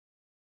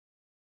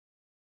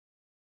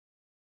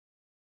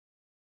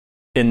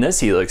In this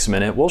Helix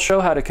Minute, we'll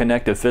show how to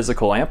connect a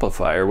physical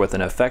amplifier with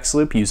an effects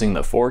loop using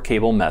the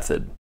 4-cable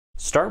method.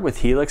 Start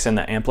with Helix and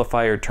the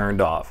amplifier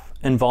turned off,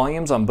 and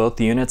volumes on both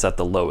units at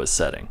the lowest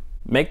setting.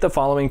 Make the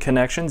following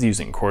connections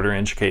using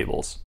 1/4-inch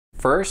cables.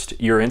 First,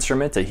 your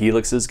instrument to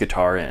Helix's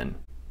guitar in.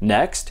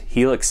 Next,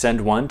 Helix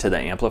send 1 to the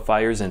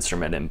amplifier's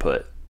instrument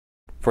input.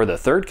 For the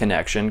third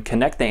connection,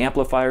 connect the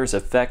amplifier's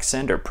effects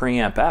send or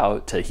preamp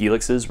out to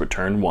Helix's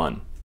return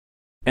 1.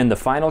 In the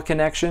final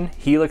connection,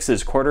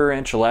 Helix's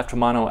 1/4-inch left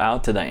mono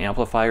out to the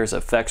amplifier's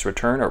effects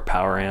return or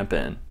power amp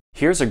in.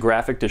 Here's a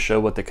graphic to show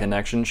what the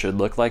connection should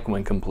look like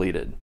when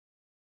completed.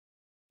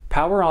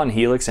 Power on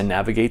Helix and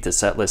navigate to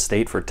setlist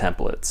state for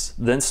templates,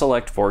 then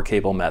select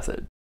 4-cable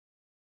method.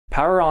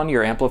 Power on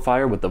your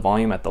amplifier with the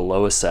volume at the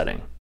lowest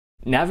setting.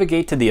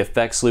 Navigate to the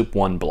effects loop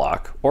 1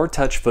 block, or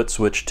touch foot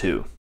switch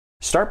 2.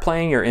 Start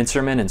playing your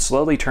instrument and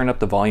slowly turn up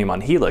the volume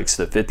on Helix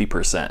to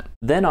 50%,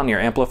 then on your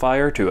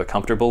amplifier to a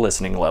comfortable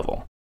listening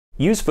level.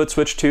 Use foot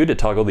switch 2 to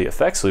toggle the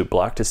effects loop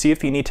block to see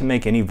if you need to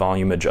make any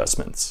volume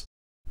adjustments.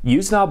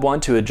 Use knob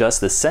 1 to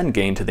adjust the send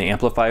gain to the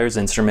amplifier's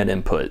instrument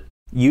input.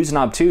 Use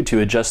knob 2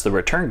 to adjust the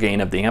return gain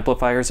of the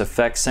amplifier's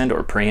effects send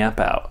or preamp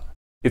out.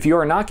 If you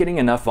are not getting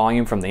enough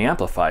volume from the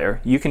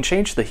amplifier, you can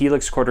change the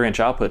Helix 1/4-inch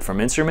output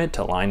from instrument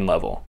to line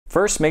level.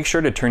 First, make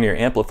sure to turn your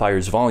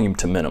amplifier's volume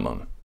to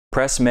minimum.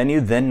 Press menu,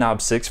 then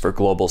knob 6 for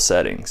global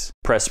settings.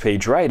 Press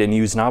page right and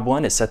use knob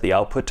 1 to set the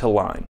output to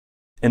line.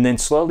 And then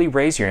slowly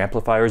raise your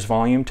amplifier's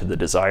volume to the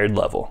desired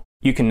level.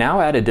 You can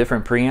now add a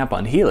different preamp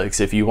on Helix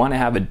if you want to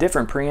have a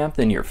different preamp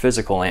than your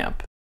physical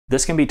amp.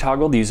 This can be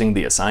toggled using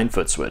the assigned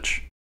foot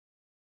switch.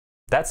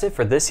 That's it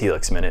for this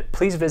Helix Minute.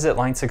 Please visit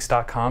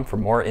line6.com for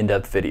more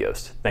in-depth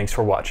videos. Thanks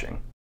for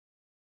watching.